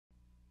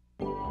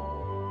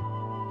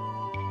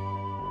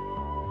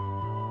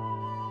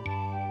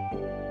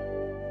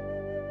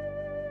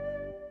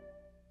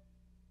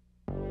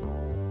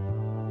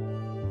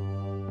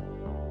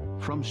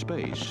From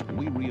space,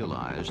 we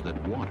realize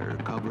that water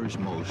covers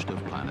most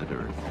of planet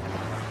Earth.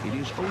 It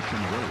is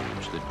ocean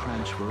waves that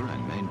transfer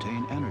and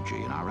maintain energy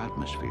in our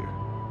atmosphere.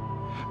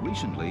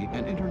 Recently,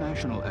 an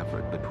international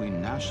effort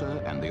between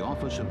NASA and the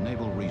Office of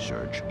Naval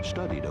Research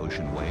studied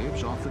ocean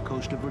waves off the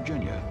coast of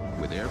Virginia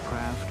with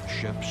aircraft,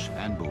 ships,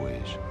 and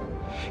buoys.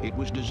 It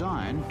was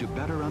designed to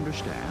better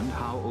understand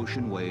how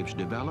ocean waves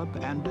develop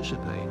and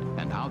dissipate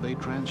and how they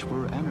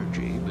transfer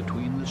energy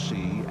between the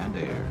sea and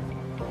air.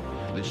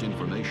 This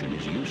information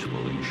is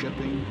useful in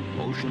shipping,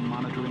 ocean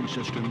monitoring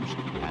systems,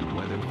 and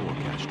weather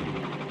forecasting.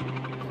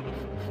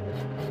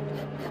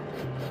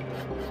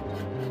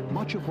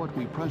 Much of what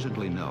we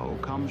presently know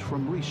comes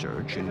from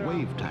research in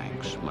wave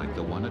tanks like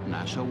the one at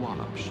NASA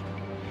Wallops.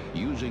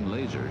 Using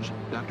lasers,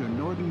 Dr.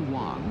 Norden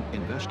Wang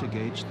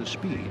investigates the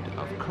speed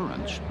of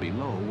currents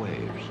below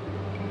waves.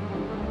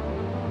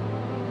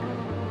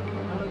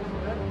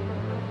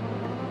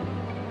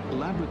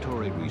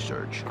 Laboratory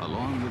research,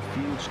 along with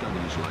field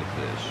studies like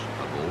this,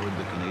 aboard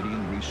the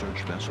Canadian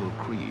research vessel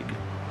Creed,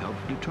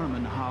 helped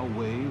determine how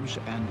waves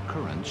and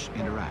currents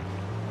interact.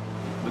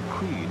 The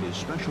Creed is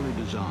specially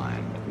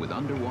designed with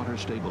underwater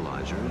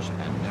stabilizers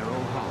and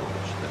narrow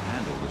hulls that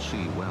handle the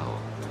sea well,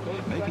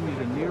 making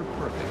it a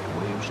near-perfect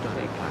wave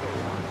study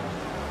platform.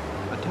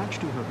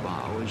 Attached to her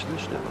bow is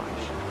this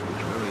device,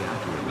 which very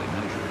accurately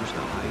measures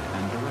the height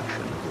and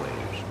direction of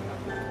waves.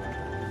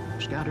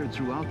 Scattered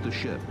throughout the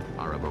ship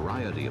are a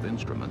variety of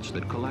instruments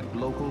that collect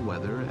local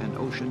weather and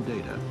ocean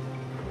data.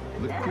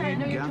 The Creed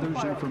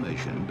gathers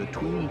information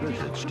between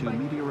visits to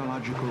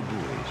meteorological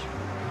buoys.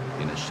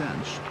 In a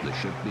sense, the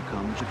ship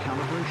becomes a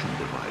calibration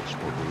device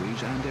for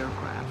buoys and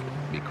aircraft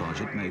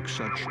because it makes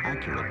such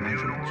accurate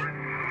measurements.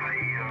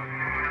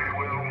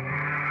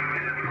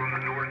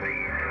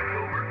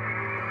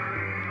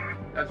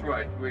 That's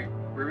right. We're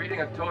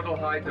reading a total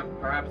height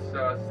of perhaps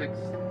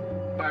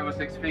 5 or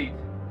 6 feet.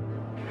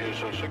 Is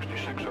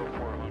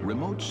 6604.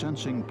 Remote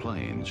sensing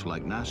planes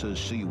like NASA's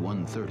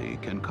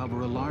C-130 can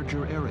cover a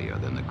larger area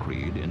than the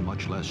Creed in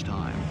much less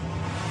time.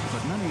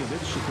 But many of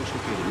its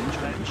sophisticated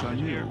instruments are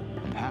new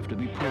and have to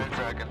be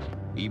proven.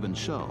 Even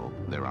so,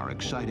 there are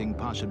exciting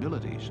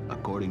possibilities,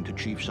 according to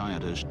Chief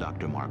Scientist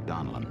Dr. Mark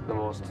Donlan. The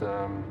most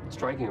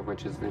striking of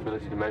which is the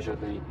ability to measure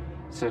the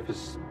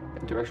surface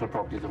and directional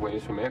properties of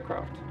waves from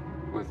aircraft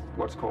with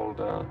what's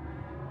called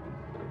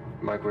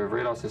microwave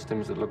radar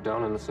systems that look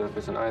down on the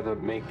surface and either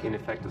make, in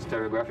effect, a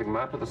stereographic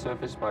map of the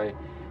surface by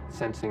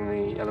sensing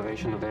the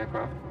elevation of the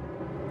aircraft,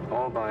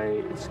 or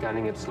by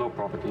scanning its slope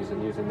properties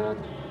and using that.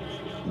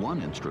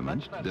 One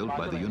instrument, built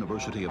by the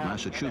University of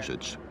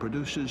Massachusetts,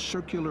 produces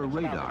circular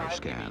radar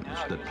scans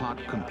that plot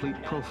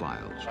complete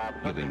profiles,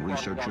 giving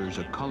researchers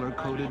a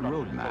color-coded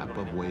roadmap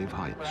of wave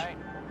heights.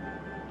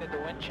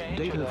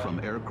 Data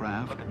from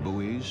aircraft,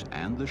 buoys,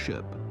 and the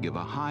ship give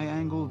a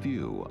high-angle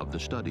view of the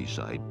study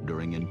site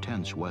during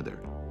intense weather.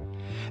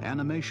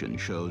 Animation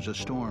shows a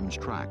storm's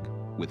track,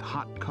 with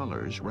hot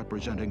colors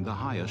representing the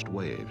highest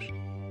waves.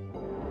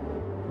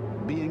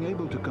 Being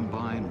able to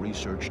combine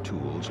research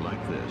tools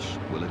like this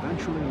will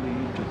eventually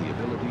lead to the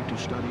ability to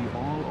study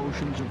all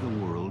oceans of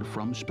the world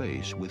from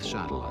space with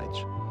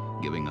satellites,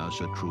 giving us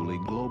a truly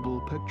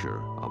global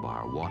picture of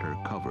our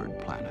water-covered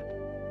planet.